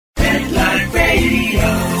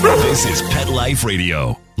This is Pet Life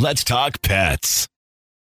Radio. Let's talk pets.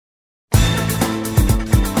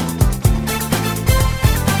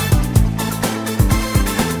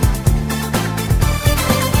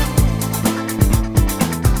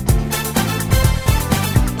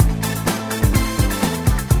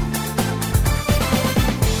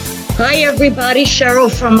 Hi, everybody. Cheryl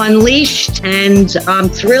from Unleashed, and I'm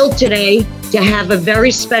thrilled today to have a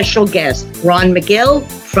very special guest, Ron McGill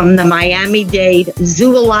from the Miami-Dade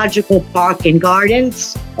Zoological Park and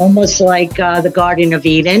Gardens, almost like the Garden of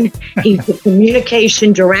Eden. He's the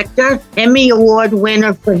communication director, Emmy Award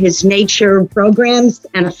winner for his nature programs,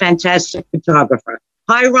 and a fantastic photographer.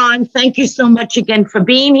 Hi, Ron. Thank you so much again for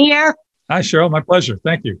being here. Hi, Cheryl. My pleasure.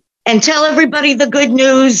 Thank you. And tell everybody the good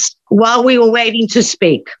news while we were waiting to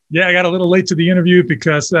speak. Yeah, I got a little late to the interview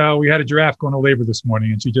because we had a giraffe going to labor this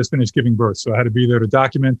morning and she just finished giving birth. So I had to be there to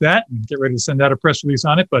document that and get ready to send out a press release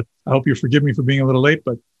on it. But I hope you forgive me for being a little late.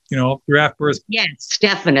 But, you know, giraffe birth. Yes,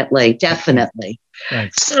 definitely.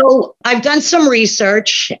 Thanks. So I've done some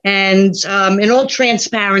research and in all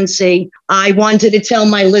transparency, I wanted to tell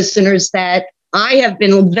my listeners that I have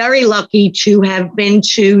been very lucky to have been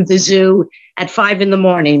to the zoo at 5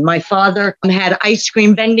 a.m. My father had ice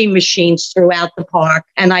cream vending machines throughout the park,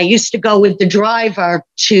 and I used to go with the driver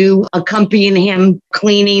to accompany him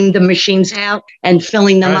cleaning the machines out and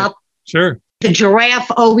filling them up. Sure. The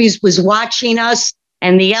giraffe always was watching us,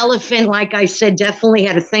 and the elephant, like I said, definitely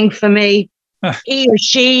had a thing for me. He or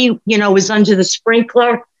she, was under the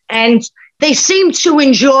sprinkler, and they seemed to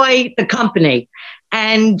enjoy the company.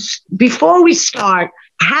 And before we start,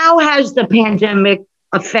 how has the pandemic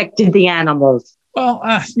affected the animals? Well,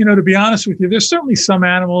 to be honest with you, there's certainly some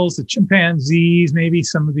animals, the chimpanzees, maybe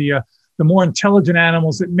some of the more intelligent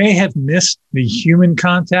animals that may have missed the human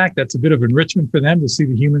contact. That's a bit of enrichment for them to see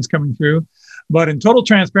the humans coming through. But in total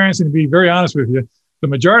transparency, to be very honest with you, the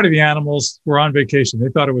majority of the animals were on vacation. They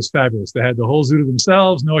thought it was fabulous. They had the whole zoo to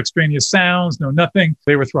themselves, no extraneous sounds, no nothing.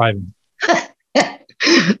 They were thriving.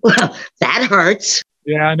 Well, that hurts.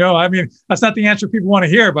 Yeah, I know. I mean, that's not the answer people want to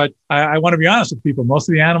hear, but I want to be honest with people. Most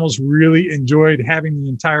of the animals really enjoyed having the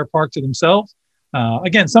entire park to themselves.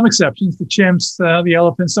 Again, some exceptions, the chimps, the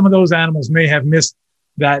elephants, some of those animals may have missed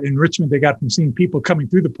that enrichment they got from seeing people coming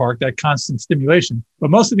through the park, that constant stimulation. But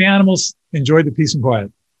most of the animals enjoyed the peace and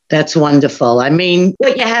quiet. That's wonderful. I mean,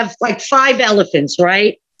 you have like 5 elephants,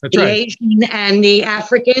 right? That's right. The Asian and the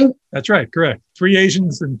African? That's right, correct. 3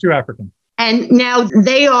 Asians and 2 African. And now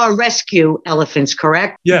they are rescue elephants,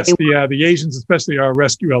 correct? Yes, the Asians especially are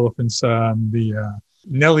rescue elephants.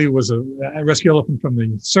 Nellie was a rescue elephant from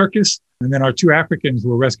the circus. And then our 2 Africans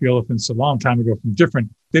were rescue elephants a long time ago from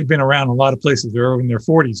they've been around a lot of places. They're in their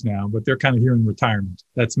 40s now, but they're kind of here in retirement.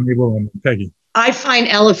 That's Mabel and Peggy. I find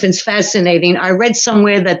elephants fascinating. I read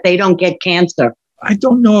somewhere that they don't get cancer. I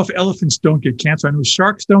don't know if elephants don't get cancer. I know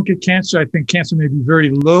sharks don't get cancer. I think cancer may be very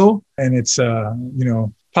low and it's,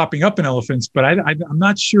 popping up in elephants, but I'm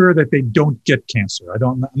not sure that they don't get cancer.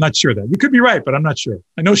 I'm not sure that. You could be right, but I'm not sure.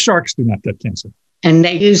 I know sharks do not get cancer. And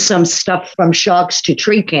they use some stuff from sharks to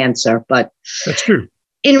treat cancer, but that's true.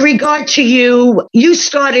 In regard to you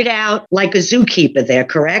started out like a zookeeper there,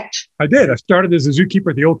 correct? I did. I started as a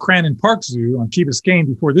zookeeper at the old Crandon Park Zoo on Key Biscayne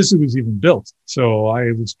before this zoo was even built. So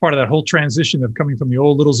I was part of that whole transition of coming from the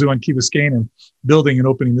old little zoo on Key Biscayne and building and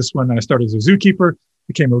opening this one. And I started as a zookeeper,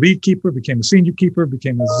 became a lead keeper, became a senior keeper,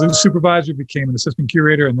 became a zoo supervisor, became an assistant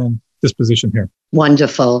curator, and then this position here.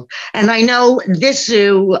 Wonderful. And I know this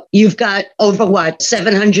zoo, you've got over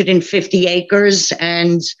 750 acres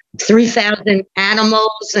and 3,000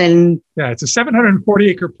 animals and... Yeah, it's a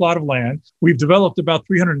 740-acre plot of land. We've developed about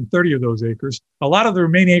 330 of those acres. A lot of the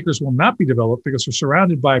remaining acres will not be developed because we're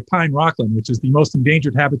surrounded by pine rockland, which is the most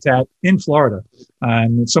endangered habitat in Florida.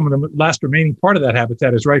 And some of the last remaining part of that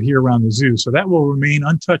habitat is right here around the zoo. So that will remain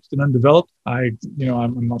untouched and undeveloped. I'm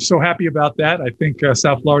so happy about that. I think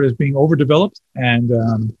South Florida is being overdeveloped. And,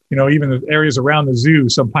 even the areas around the zoo,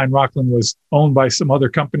 some pine rockland was owned by some other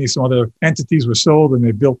companies, some other entities were sold and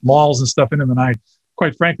they built malls and stuff in them. And I,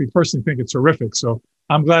 quite frankly, personally think it's horrific. So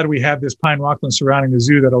I'm glad we have this pine rockland surrounding the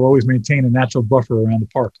zoo that'll always maintain a natural buffer around the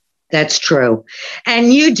park. That's true.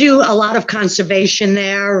 And you do a lot of conservation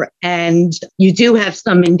there, and you do have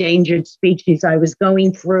some endangered species. I was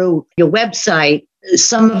going through your website.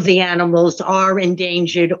 Some of the animals are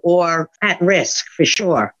endangered or at risk, for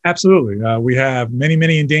sure. Absolutely. We have many,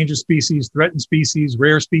 many endangered species, threatened species,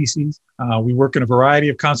 rare species. We work in a variety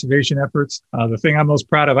of conservation efforts. The thing I'm most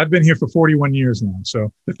proud of, I've been here for 41 years now.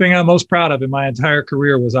 So the thing I'm most proud of in my entire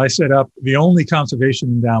career was I set up the only conservation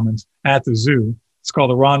endowment at the zoo. It's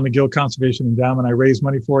called the Ron McGill Conservation Endowment. I raise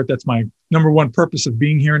money for it. That's my number one purpose of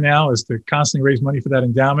being here now, is to constantly raise money for that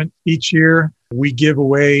endowment. Each year, we give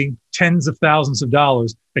away tens of thousands of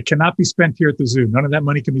dollars that cannot be spent here at the zoo. None of that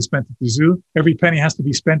money can be spent at the zoo. Every penny has to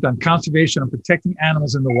be spent on conservation and protecting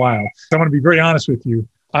animals in the wild. So I want to be very honest with you.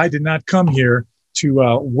 I did not come here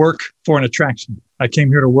to work for an attraction. I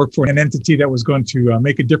came here to work for an entity that was going to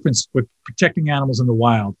make a difference with protecting animals in the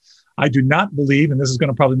wild. I do not believe, and this is going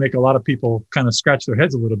to probably make a lot of people kind of scratch their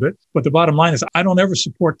heads a little bit, but the bottom line is I don't ever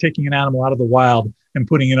support taking an animal out of the wild and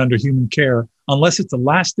putting it under human care unless it's a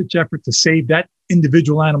last-ditch effort to save that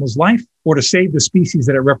individual animal's life or to save the species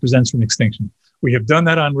that it represents from extinction. We have done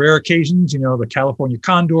that on rare occasions, the California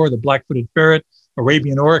condor, the black-footed ferret,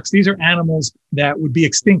 Arabian oryx. These are animals that would be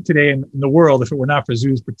extinct today in the world if it were not for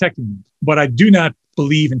zoos protecting them. But I do not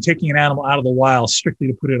believe in taking an animal out of the wild strictly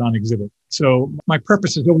to put it on exhibit. So my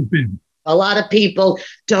purpose has always been. A lot of people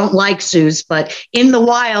don't like zoos, but in the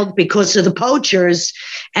wild, because of the poachers,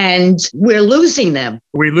 and we're losing them.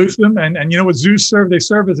 We lose them. And you know what zoos serve? They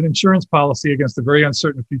serve as an insurance policy against a very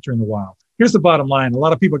uncertain future in the wild. Here's the bottom line. A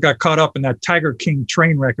lot of people got caught up in that Tiger King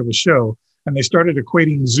train wreck of a show, and they started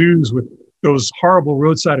equating zoos with those horrible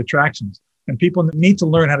roadside attractions. And people need to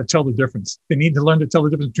learn how to tell the difference. They need to learn to tell the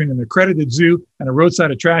difference between an accredited zoo and a roadside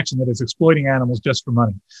attraction that is exploiting animals just for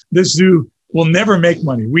money. This zoo will never make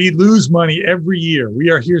money. We lose money every year. We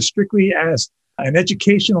are here strictly as an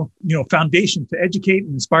educational, foundation to educate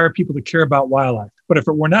and inspire people to care about wildlife. But if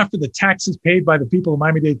it were not for the taxes paid by the people of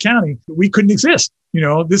Miami-Dade County, we couldn't exist.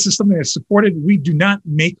 This is something that's supported. We do not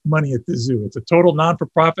make money at the zoo. It's a total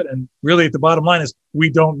non-for-profit. And really at the bottom line is we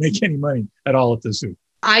don't make any money at all at the zoo.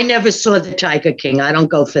 I never saw the Tiger King. I don't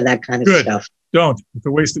go for that kind of stuff. Don't. It's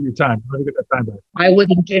a waste of your time. You're going to get that time back. I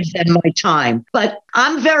wouldn't give them my time. But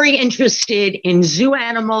I'm very interested in zoo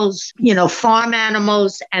animals, farm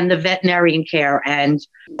animals, and the veterinarian care. And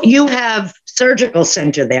you have surgical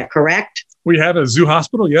center there, correct? We have a zoo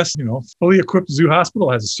hospital, yes. Fully equipped zoo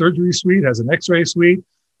hospital, has a surgery suite, has an x-ray suite,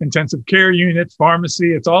 intensive care unit,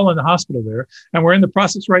 pharmacy. It's all in the hospital there. And we're in the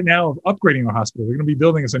process right now of upgrading our hospital. We're going to be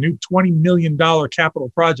building us a new $20 million capital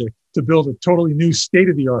project to build a totally new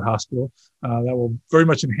state-of-the-art hospital that will very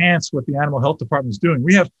much enhance what the animal health department is doing.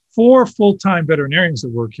 We have 4 full-time veterinarians that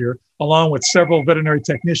work here, along with several veterinary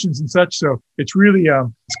technicians and such. So it's really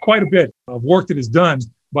it's quite a bit of work that is done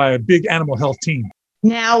by a big animal health team.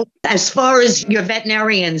 Now, as far as your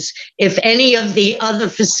veterinarians, if any of the other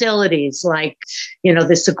facilities like,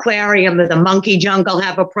 this aquarium or the monkey jungle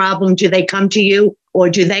have a problem, do they come to you or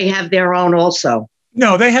do they have their own also?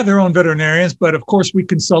 No, they have their own veterinarians, but of course we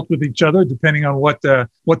consult with each other depending on what the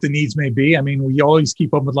needs may be. I mean, we always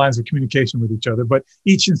keep open lines of communication with each other, but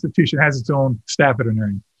each institution has its own staff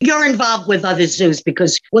veterinarian. You're involved with other zoos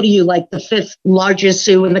because what are you, like the 5th largest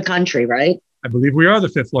zoo in the country, right? I believe we are the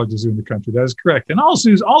 5th largest zoo in the country. That is correct. And all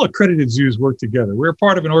zoos, all accredited zoos work together. We're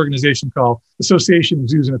part of an organization called Association of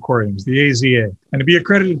Zoos and Aquariums, the AZA. And to be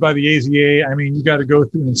accredited by the AZA, you got to go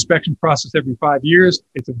through an inspection process every 5 years.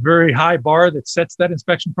 It's a very high bar that sets that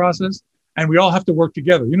inspection process. And we all have to work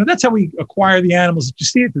together. That's how we acquire the animals that you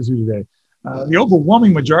see at the zoo today. The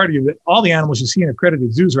overwhelming majority of all the animals you see in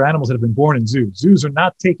accredited zoos are animals that have been born in zoos. Zoos are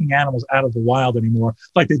not taking animals out of the wild anymore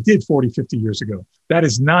like they did 40, 50 years ago. That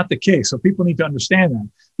is not the case. So people need to understand that.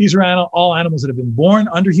 These are all animals that have been born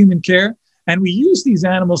under human care. And we use these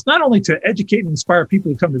animals not only to educate and inspire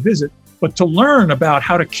people to come to visit, but to learn about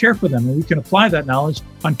how to care for them. And we can apply that knowledge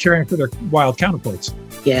on caring for their wild counterparts.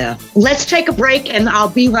 Yeah. Let's take a break and I'll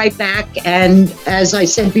be right back. And as I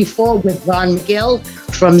said before, with Ron McGill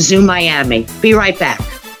from Zoo Miami. Be right back.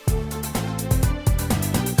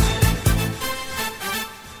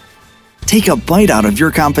 Take a bite out of your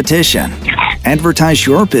competition. Advertise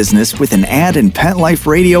your business with an ad in Pet Life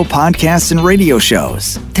Radio podcasts and radio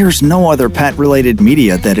shows. There's no other pet-related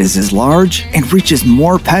media that is as large and reaches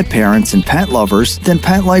more pet parents and pet lovers than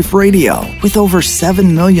Pet Life Radio. With over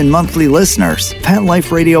 7 million monthly listeners, Pet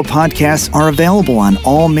Life Radio podcasts are available on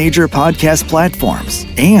all major podcast platforms.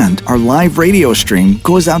 And our live radio stream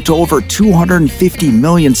goes out to over 250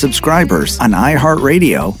 million subscribers on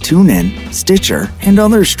iHeartRadio, TuneIn, Stitcher, and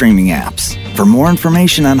other streaming apps. For more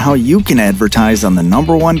information on how you can advertise on the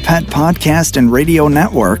 #1 pet podcast and radio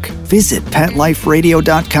network, visit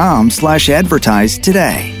PetLifeRadio.com/advertise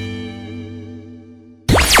today.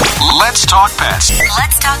 Let's talk pets.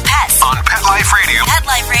 Let's talk pets On Pet Life Radio. Pet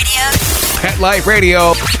Life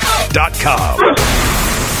Radio. PetLifeRadio.com.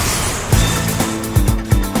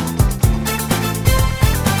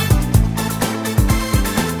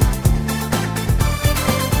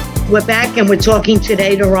 We're back and we're talking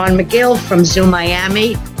today to Ron McGill from Zoo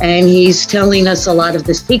Miami, and he's telling us a lot of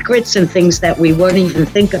the secrets and things that we wouldn't even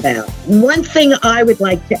think about. One thing I would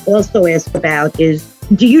like to also ask about is,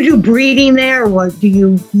 do you do breeding there, or do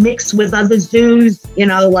you mix with other zoos? You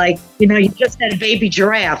just had a baby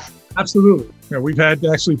giraffe. Absolutely. We've had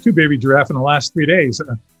actually 2 baby giraffe in the last 3 days.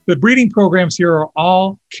 The breeding programs here are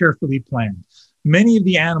all carefully planned. Many of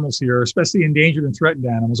the animals here, especially endangered and threatened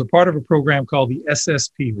animals, are part of a program called the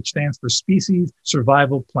SSP, which stands for Species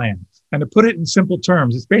Survival Plan. And to put it in simple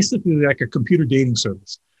terms, it's basically like a computer dating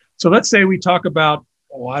service. So let's say we talk about,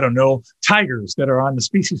 tigers that are on the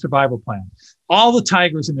Species Survival Plan. All the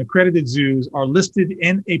tigers in accredited zoos are listed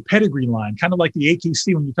in a pedigree line, kind of like the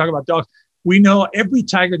AKC when you talk about dogs. We know every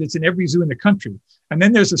tiger that's in every zoo in the country. And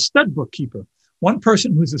then there's a stud book keeper, one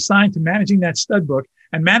person who's assigned to managing that stud book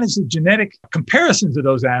and manage the genetic comparisons of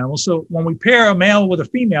those animals. So when we pair a male with a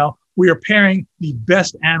female, we are pairing the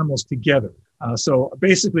best animals together. So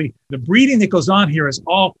basically, the breeding that goes on here is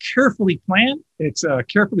all carefully planned. It's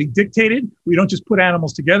carefully dictated. We don't just put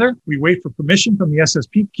animals together. We wait for permission from the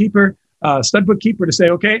SSP keeper, stud book keeper, to say,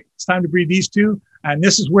 okay, it's time to breed these 2, and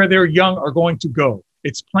this is where their young are going to go.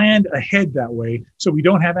 It's planned ahead that way, so we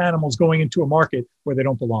don't have animals going into a market where they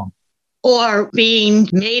don't belong. Or being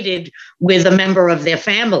mated with a member of their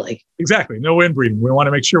family. Exactly. No inbreeding. We want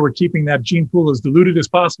to make sure we're keeping that gene pool as diluted as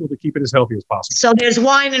possible to keep it as healthy as possible. So there's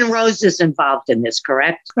wine and roses involved in this,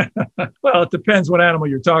 correct? Well, it depends what animal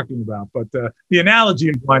you're talking about. But the analogy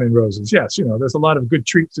of wine and roses, yes, there's a lot of good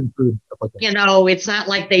treats and food. Like it's not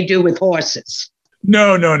like they do with horses.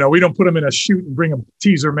 No. We don't put them in a chute and bring a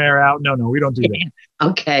teaser mare out. No, we don't do that.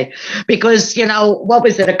 Okay. Because, what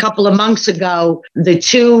was it? A couple of months ago, the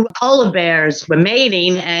 2 polar bears were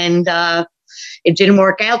mating and it didn't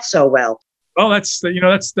work out so well. Well, that's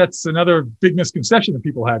another big misconception that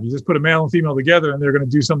people have. You just put a male and female together and they're going to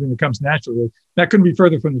do something that comes naturally. That couldn't be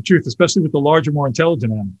further from the truth, especially with the larger, more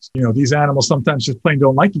intelligent animals. These animals sometimes just plain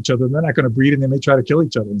don't like each other, and they're not going to breed, and they may try to kill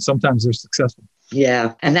each other. And sometimes they're successful.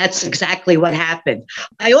 Yeah, and that's exactly what happened.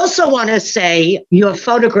 I also want to say your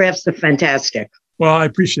photographs are fantastic. Well, I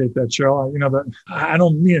appreciate that, Cheryl. I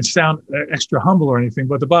don't mean to sound extra humble or anything,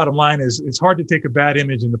 but the bottom line is it's hard to take a bad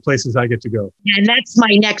image in the places I get to go. And that's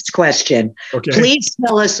my next question. Okay. Please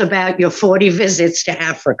tell us about your 40 visits to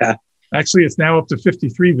Africa. Actually, it's now up to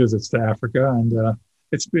 53 visits to Africa, and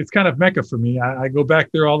it's kind of Mecca for me. I go back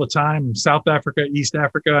there all the time, South Africa, East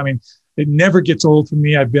Africa. I mean, it never gets old for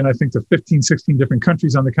me. I've been, I think, to 15, 16 different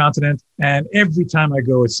countries on the continent, and every time I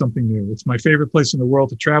go, it's something new. It's my favorite place in the world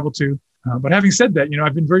to travel to. But having said that,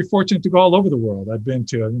 I've been very fortunate to go all over the world. I've been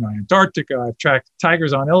to, Antarctica. I've tracked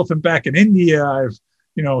tigers on elephant back in India. I've,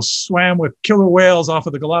 swam with killer whales off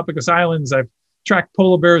of the Galapagos Islands. I've tracked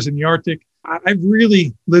polar bears in the Arctic. I've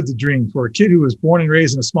really lived a dream for a kid who was born and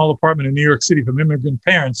raised in a small apartment in New York City from immigrant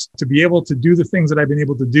parents. To be able to do the things that I've been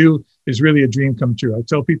able to do is really a dream come true. I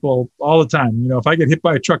tell people all the time, if I get hit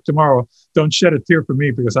by a truck tomorrow, don't shed a tear for me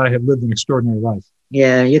because I have lived an extraordinary life.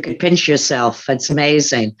 Yeah, you could pinch yourself. That's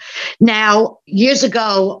amazing. Now, years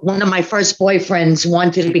ago, one of my first boyfriends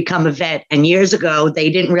wanted to become a vet. And years ago, they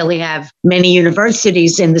didn't really have many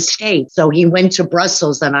universities in the States. So he went to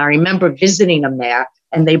Brussels, and I remember visiting him there.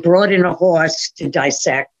 And they brought in a horse to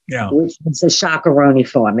dissect, which was a shockeroni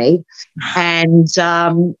for me. And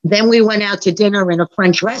then we went out to dinner in a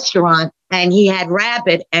French restaurant, and he had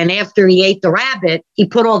rabbit. And after he ate the rabbit, he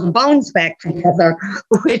put all the bones back together,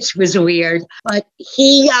 which was weird. But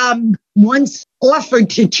he once offered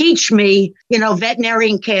to teach me,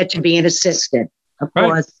 veterinarian care to be an assistant. Of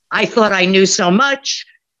course, I thought I knew so much.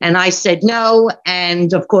 And I said no.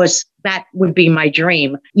 And of course, that would be my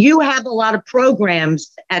dream. You have a lot of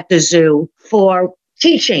programs at the zoo for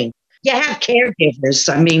teaching. You have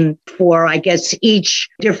caregivers, for, I guess, each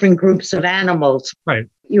different groups of animals. Right.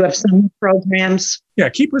 You have some programs. Yeah,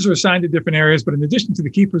 keepers are assigned to different areas, but in addition to the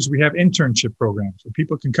keepers, we have internship programs where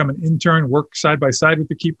people can come and intern, work side by side with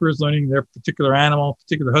the keepers, learning their particular animal,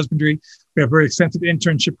 particular husbandry. We have very extensive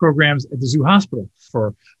internship programs at the zoo hospital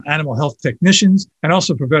for animal health technicians and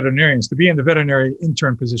also for veterinarians. To be in the veterinary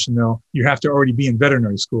intern position, though, you have to already be in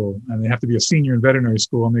veterinary school, and they have to be a senior in veterinary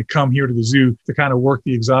school, and they come here to the zoo to kind of work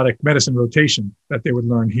the exotic medicine rotation that they would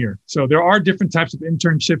learn here. So there are different types of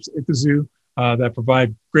internships at the zoo that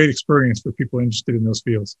provide great experience for people interested in those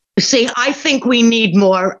fields. See, I think we need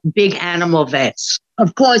more big animal vets.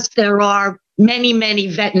 Of course, there are many, many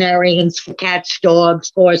veterinarians for cats,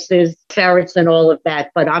 dogs, horses, ferrets, and all of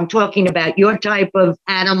that. But I'm talking about your type of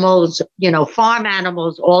animals, farm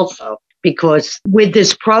animals also. because with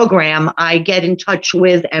this program, I get in touch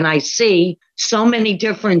with and I see so many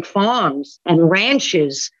different farms and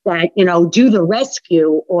ranches that, do the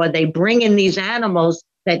rescue, or they bring in these animals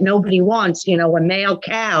that nobody wants.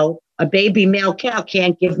 A baby male cow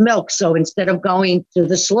can't give milk. So instead of going to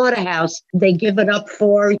the slaughterhouse, they give it up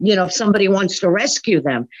for, if somebody wants to rescue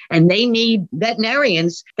them. And they need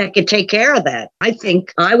veterinarians that could take care of that. I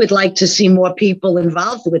think I would like to see more people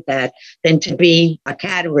involved with that than to be a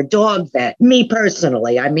cat or a dog vet. Me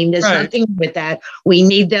personally. I mean, there's nothing with that. We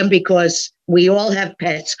need them because we all have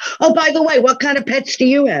pets. Oh, by the way, what kind of pets do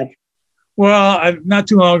you have? Well, I not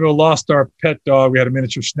too long ago lost our pet dog. We had a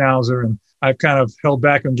miniature schnauzer, and I've kind of held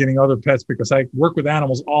back on getting other pets because I work with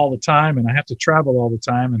animals all the time and I have to travel all the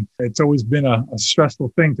time. And it's always been a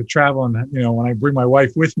stressful thing to travel. And, when I bring my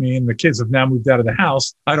wife with me and the kids have now moved out of the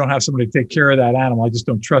house, I don't have somebody to take care of that animal. I just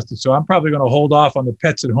don't trust it. So I'm probably going to hold off on the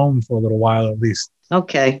pets at home for a little while at least.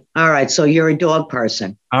 Okay. All right. So you're a dog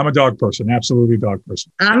person. I'm a dog person. Absolutely dog person.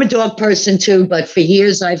 I'm a dog person too, but for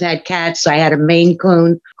years I've had cats. I had a Maine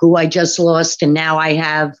Coon who I just lost, and now I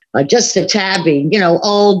have just a tabby,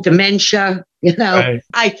 old dementia, Right.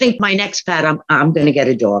 I think my next pet, I'm going to get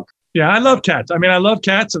a dog. Yeah, I love cats. I mean, I love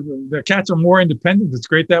cats. The cats are more independent. It's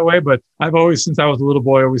great that way. But I've always, since I was a little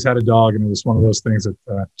boy, always had a dog. And it was one of those things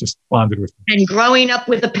that just bonded with me. And growing up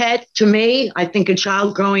with a pet, to me, I think a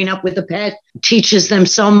child growing up with a pet teaches them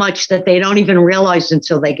so much that they don't even realize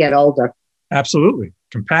until they get older. Absolutely.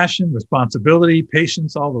 Compassion, responsibility,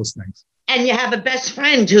 patience, all those things. And you have a best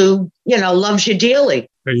friend who, loves you dearly.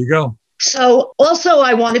 There you go. So also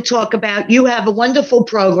I want to talk about, you have a wonderful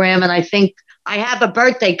program, and I think I have a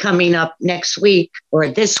birthday coming up next week or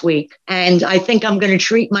this week, and I think I'm going to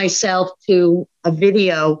treat myself to a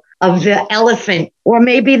video of the elephant or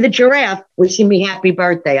maybe the giraffe wishing me happy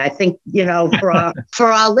birthday. I think,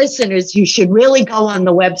 for our listeners, you should really go on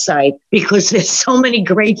the website because there's so many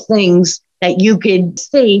great things that you could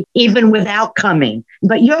see even without coming.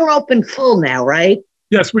 But you're open full now, right?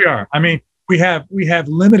 Yes, we are. I mean, we have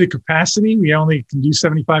limited capacity. We only can do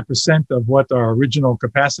 75% of what our original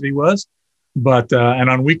capacity was. But and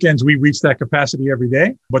on weekends, we reach that capacity every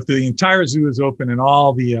day. But the entire zoo is open, and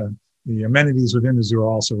all the amenities within the zoo are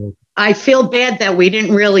also open. I feel bad that we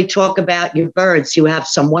didn't really talk about your birds. You have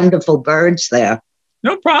some wonderful birds there.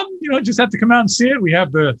 No problem. Just have to come out and see it. We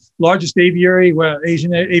have the largest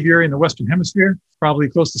Asian aviary in the Western Hemisphere, probably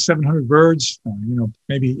close to 700 birds,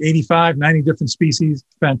 maybe 85, 90 different species.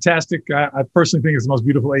 Fantastic. I personally think it's the most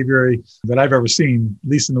beautiful aviary that I've ever seen, at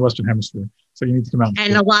least in the Western Hemisphere. So you need to come out.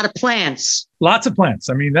 And a lot of plants. Lots of plants.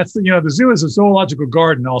 I mean, that's the zoo is a zoological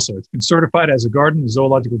garden also. It's been certified as a garden, a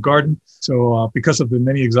zoological garden. So because of the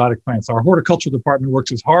many exotic plants, our horticultural department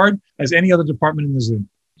works as hard as any other department in the zoo.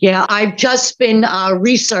 Yeah, I've just been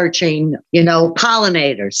researching,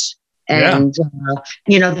 pollinators. And,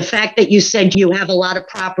 the fact that you said you have a lot of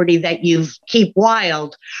property that you keep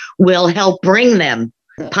wild will help bring them.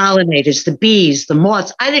 The pollinators, the bees, the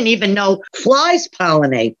moths. I didn't even know flies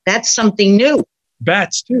pollinate. That's something new.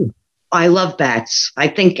 Bats, too. I love bats. I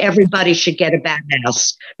think everybody should get a bat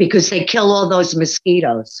house because they kill all those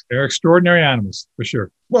mosquitoes. They're extraordinary animals, for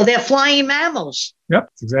sure. Well, they're flying mammals. Yep,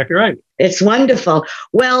 that's exactly right. It's wonderful.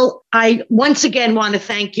 Well, I once again want to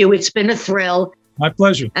thank you. It's been a thrill. My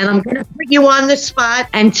pleasure. And I'm going to put you on the spot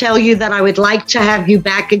and tell you that I would like to have you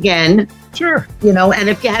back again. Sure. And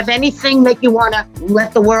if you have anything that you want to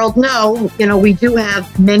let the world know, we do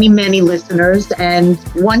have many, many listeners. And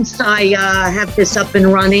once I have this up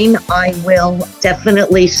and running, I will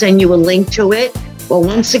definitely send you a link to it. Well,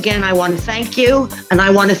 once again, I want to thank you. And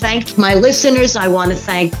I want to thank my listeners. I want to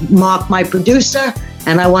thank Mark, my producer.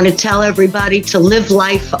 And I want to tell everybody to live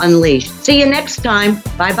life unleashed. See you next time.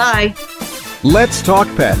 Bye-bye. Let's Talk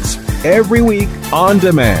Pets, every week on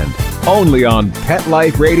demand, only on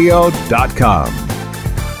PetLifeRadio.com.